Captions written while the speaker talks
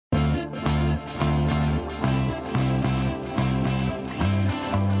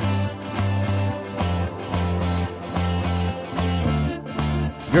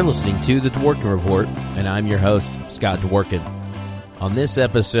You're listening to The Dworkin Report, and I'm your host, Scott Dworkin. On this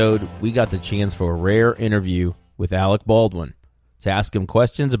episode, we got the chance for a rare interview with Alec Baldwin to ask him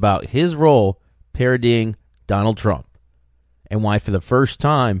questions about his role parodying Donald Trump, and why for the first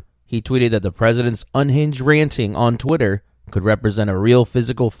time he tweeted that the president's unhinged ranting on Twitter could represent a real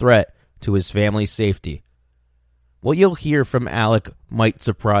physical threat to his family's safety. What you'll hear from Alec might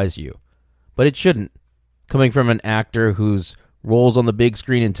surprise you, but it shouldn't, coming from an actor whose roles on the big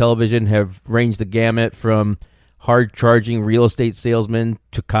screen and television have ranged the gamut from hard-charging real estate salesmen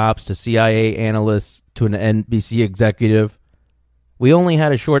to cops to CIA analysts to an NBC executive. We only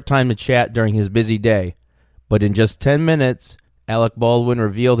had a short time to chat during his busy day, but in just 10 minutes, Alec Baldwin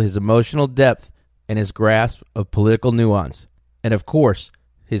revealed his emotional depth and his grasp of political nuance, and of course,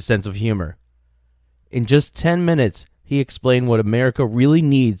 his sense of humor. In just 10 minutes, he explained what America really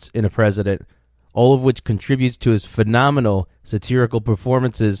needs in a president, all of which contributes to his phenomenal satirical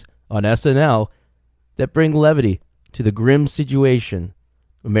performances on SNL that bring levity to the grim situation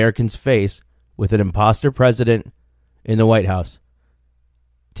Americans face with an imposter president in the White House.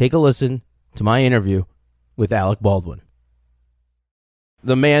 Take a listen to my interview with Alec Baldwin.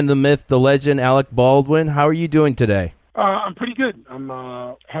 The man, the myth, the legend, Alec Baldwin. How are you doing today? I'm pretty good.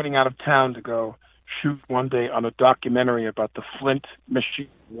 I'm heading out of town to go shoot one day on a documentary about the Flint,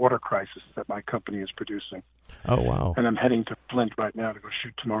 Michigan water crisis that my company is producing. Oh, wow. And I'm heading to Flint right now to go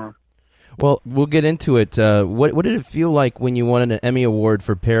shoot tomorrow. Well, we'll get into it. What did it feel like when you won an Emmy Award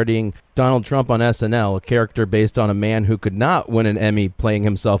for parodying Donald Trump on SNL, a character based on a man who could not win an Emmy playing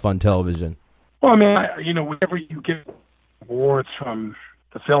himself on television? Well, I mean, whenever you get awards from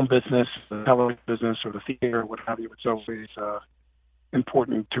the film business, the television business, or the theater, what have you, it's always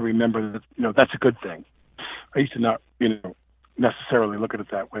important to remember that, that's a good thing. I used to not, necessarily look at it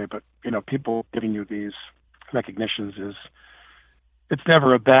that way, but, people giving you these recognitions it's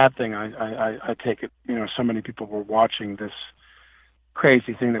never a bad thing. I take it, so many people were watching this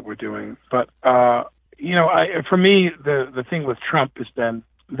crazy thing that we're doing. But, for me, the thing with Trump has been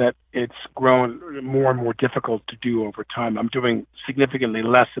that it's grown more and more difficult to do over time. I'm doing significantly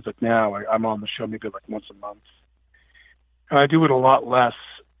less of it now. I'm on the show maybe like once a month. And I do it a lot less,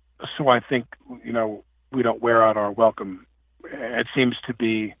 so I think, we don't wear out our welcome. It seems to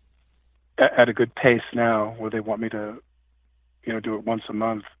be at a good pace now where they want me to, do it once a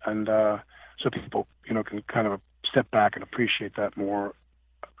month. And so people, can kind of step back and appreciate that more.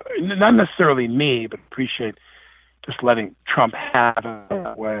 Not necessarily me, but appreciate just letting Trump have it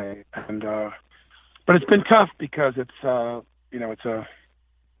that way. And but it's been tough because it's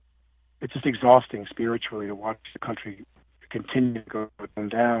just exhausting spiritually to watch the country continue to go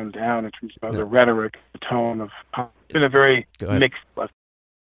down in terms of the rhetoric, the tone of. It's been a very mixed.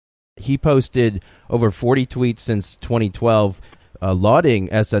 He posted over 40 tweets since 2012, lauding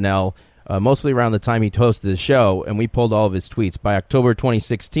SNL, mostly around the time he hosted the show, and we pulled all of his tweets. By October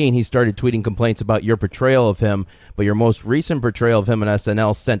 2016, he started tweeting complaints about your portrayal of him, but your most recent portrayal of him on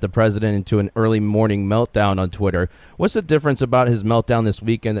SNL sent the president into an early morning meltdown on Twitter. What's the difference about his meltdown this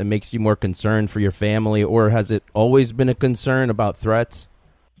weekend that makes you more concerned for your family, or has it always been a concern about threats?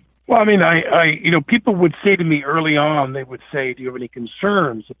 Well, I mean, I people would say to me early on, they would say, do you have any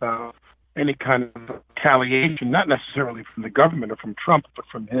concerns about any kind of retaliation, not necessarily from the government or from Trump, but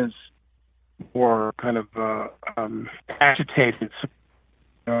from his more kind of agitated.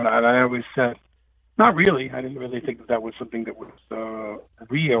 And I always said, not really. I didn't really think that was something that was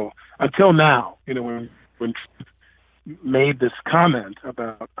real until now. When Trump made this comment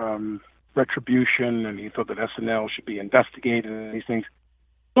about retribution, and he thought that SNL should be investigated and these things.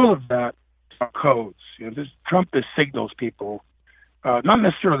 All of that are codes. Trump signals people not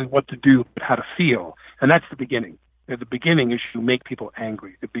necessarily what to do, but how to feel, and that's the beginning. The beginning is you make people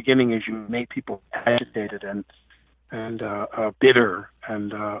angry. The beginning is you make people agitated and bitter,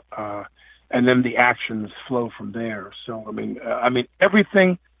 and then the actions flow from there. So I mean,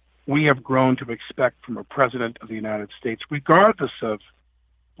 everything we have grown to expect from a president of the United States, regardless of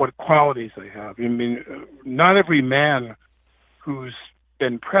what qualities they have. I mean, not every man who's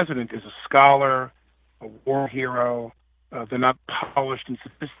been president is a scholar, a war hero. They're not polished and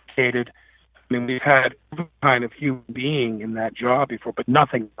sophisticated. I mean, we've had every kind of human being in that job before, but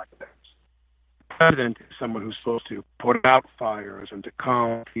nothing like this. The president is someone who's supposed to put out fires and to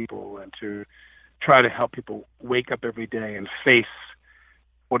calm people and to try to help people wake up every day and face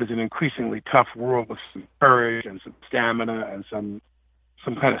what is an increasingly tough world with some courage and some stamina and some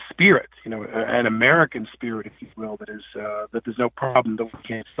kind of spirit, an American spirit, if you will, that there's no problem that we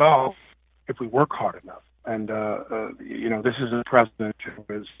can't solve if we work hard enough. And, this is a president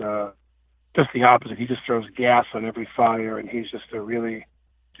who is just the opposite. He just throws gas on every fire, and he's just a really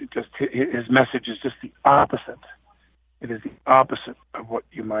his message is just the opposite. It is the opposite of what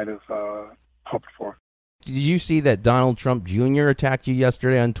you might have hoped for. Did you see that Donald Trump Jr. attacked you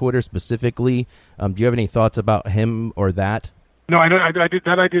yesterday on Twitter specifically? Do you have any thoughts about him or that? No, I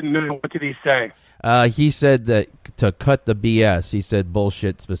didn't know. What did he say? He said that to cut the BS. He said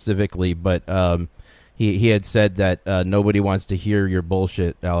bullshit specifically, but he had said that nobody wants to hear your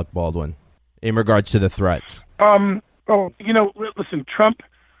bullshit, Alec Baldwin, in regards to the threats. Listen, Trump.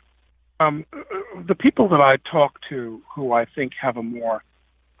 The people that I talk to who I think have a more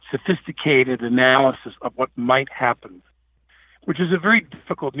sophisticated analysis of what might happen, which is a very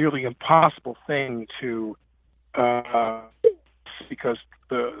difficult, nearly impossible thing to, because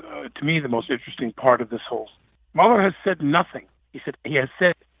to me the most interesting part of this whole Mueller has said nothing. He has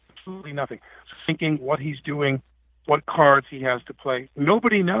said absolutely nothing. So thinking what he's doing, what cards he has to play,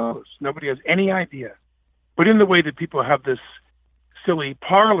 nobody knows. Nobody has any idea. But in the way that people have this silly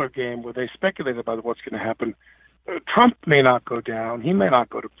parlor game where they speculate about what's going to happen, Trump may not go down. He may not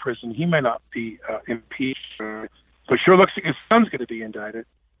go to prison. He may not be impeached. But sure looks like his son's going to be indicted.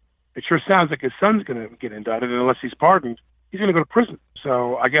 It sure sounds like his son's going to get indicted, and unless he's pardoned, he's going to go to prison.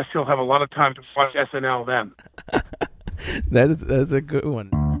 So I guess he'll have a lot of time to watch SNL then. That's a good one.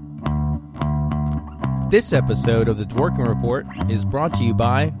 This episode of the Dworkin Report is brought to you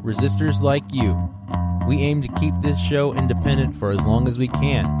by resistors like you. We aim to keep this show independent for as long as we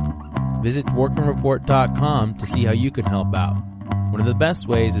can. Visit dworkinreport.com to see how you can help out. One of the best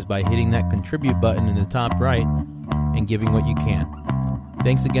ways is by hitting that contribute button in the top right and giving what you can.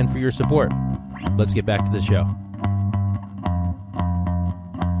 Thanks again for your support. Let's get back to the show.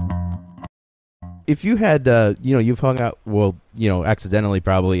 If you had, you've hung out, accidentally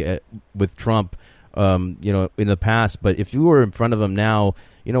probably with Trump, in the past, but if you were in front of him now,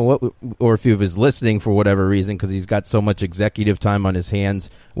 or if he was listening for whatever reason, because he's got so much executive time on his hands,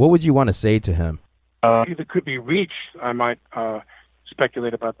 what would you want to say to him? If it could be reached, I might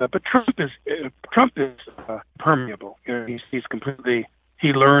speculate about that. But Trump is permeable. He's completely.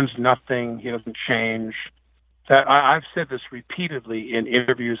 He learns nothing. He doesn't change. That I've said this repeatedly in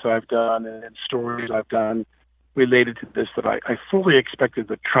interviews I've done and in stories I've done related to this, that I fully expected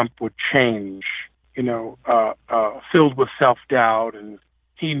that Trump would change. Filled with self-doubt, and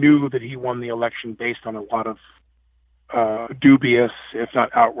he knew that he won the election based on a lot of dubious, if not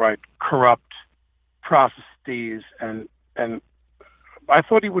outright corrupt processes, and I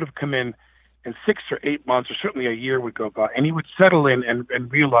thought he would have come in 6 or 8 months, or certainly a year would go by, and he would settle in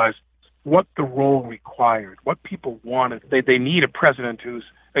and realize what the role required, what people wanted. They need a president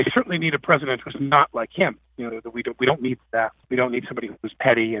they certainly need a president who's not like him. We don't need that. We don't need somebody who's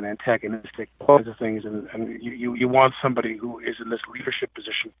petty and antagonistic, all kinds of things. And you want somebody who is in this leadership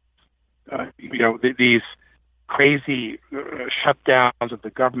position. These crazy shutdowns of the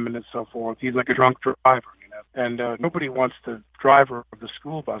government and so forth. He's like a drunk driver, and nobody wants the driver of the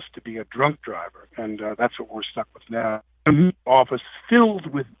school bus to be a drunk driver. And that's what we're stuck with now. An office filled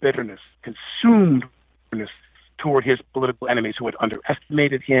with bitterness, consumed bitterness toward his political enemies who had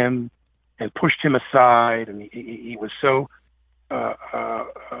underestimated him and pushed him aside, and he was so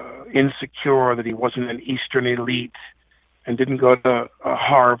insecure that he wasn't an Eastern elite and didn't go to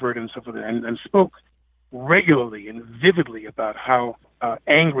Harvard and so forth, and spoke regularly and vividly about how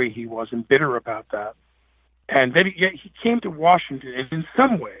angry he was and bitter about that. And then he came to Washington, and in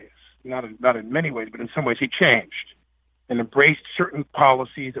some ways, not in many ways, but in some ways he changed and embraced certain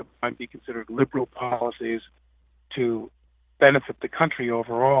policies that might be considered liberal policies to benefit the country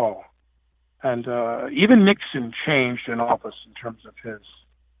overall. And even Nixon changed in office in terms of his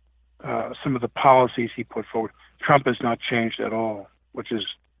some of the policies he put forward. Trump has not changed at all, which is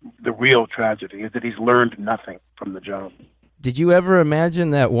the real tragedy, is that he's learned nothing from the job. Did you ever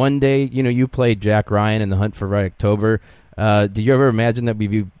imagine that one day, you played Jack Ryan in The Hunt for Red October. Did you ever imagine that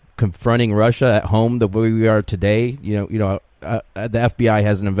we'd be confronting Russia at home the way we are today? The FBI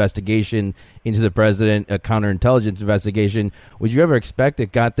has an investigation into the president, a counterintelligence investigation. Would you ever expect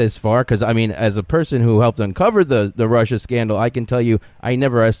it got this far? Because, as a person who helped uncover the Russia scandal, I can tell you I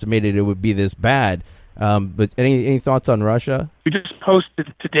never estimated it would be this bad. But any thoughts on Russia? We just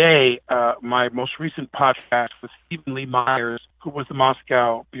posted today my most recent podcast with Stephen Lee Myers, who was the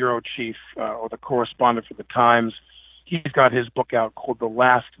Moscow bureau chief or the correspondent for the Times. He's got his book out called The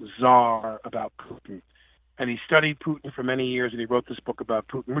Last Tsar, about Putin. And he studied Putin for many years, and he wrote this book about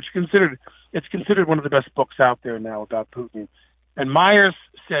Putin, which it's considered one of the best books out there now about Putin. And Myers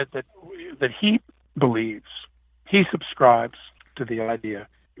said that he believes, he subscribes to the idea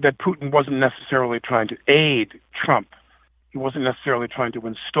that Putin wasn't necessarily trying to aid Trump. He wasn't necessarily trying to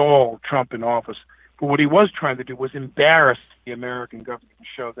install Trump in office, But what he was trying to do was embarrass the American government and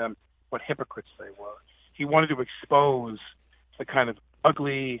show them what hypocrites they were. He wanted to expose the kind of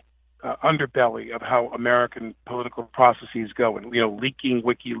ugly underbelly of how American political processes go, and leaking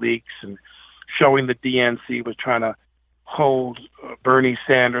WikiLeaks and showing the DNC was trying to hold Bernie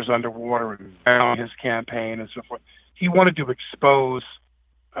Sanders underwater and down his campaign and so forth. He wanted to expose,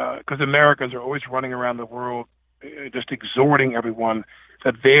 because Americans are always running around the world just exhorting everyone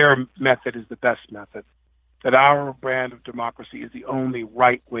that their method is the best method, that our brand of democracy is the only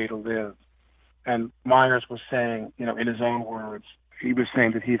right way to live. And Myers was saying, in his own words, he was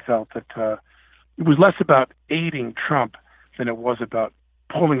saying that he felt that it was less about aiding Trump than it was about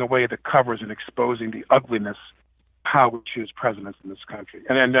pulling away the covers and exposing the ugliness of how we choose presidents in this country.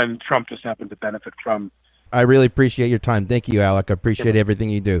 And then Trump just happened to benefit from. I really appreciate your time. Thank you, Alec. I appreciate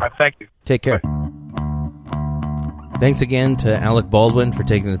everything you do. Thank you. Take care. Thanks again to Alec Baldwin for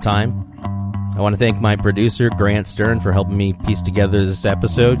taking the time. I want to thank my producer, Grant Stern, for helping me piece together this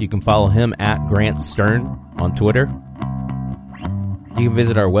episode. You can follow him at Grant Stern on Twitter. You can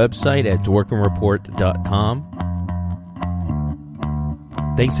visit our website at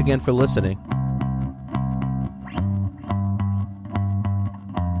dworkinreport.com. Thanks again for listening.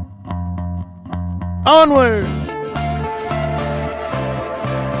 Onward!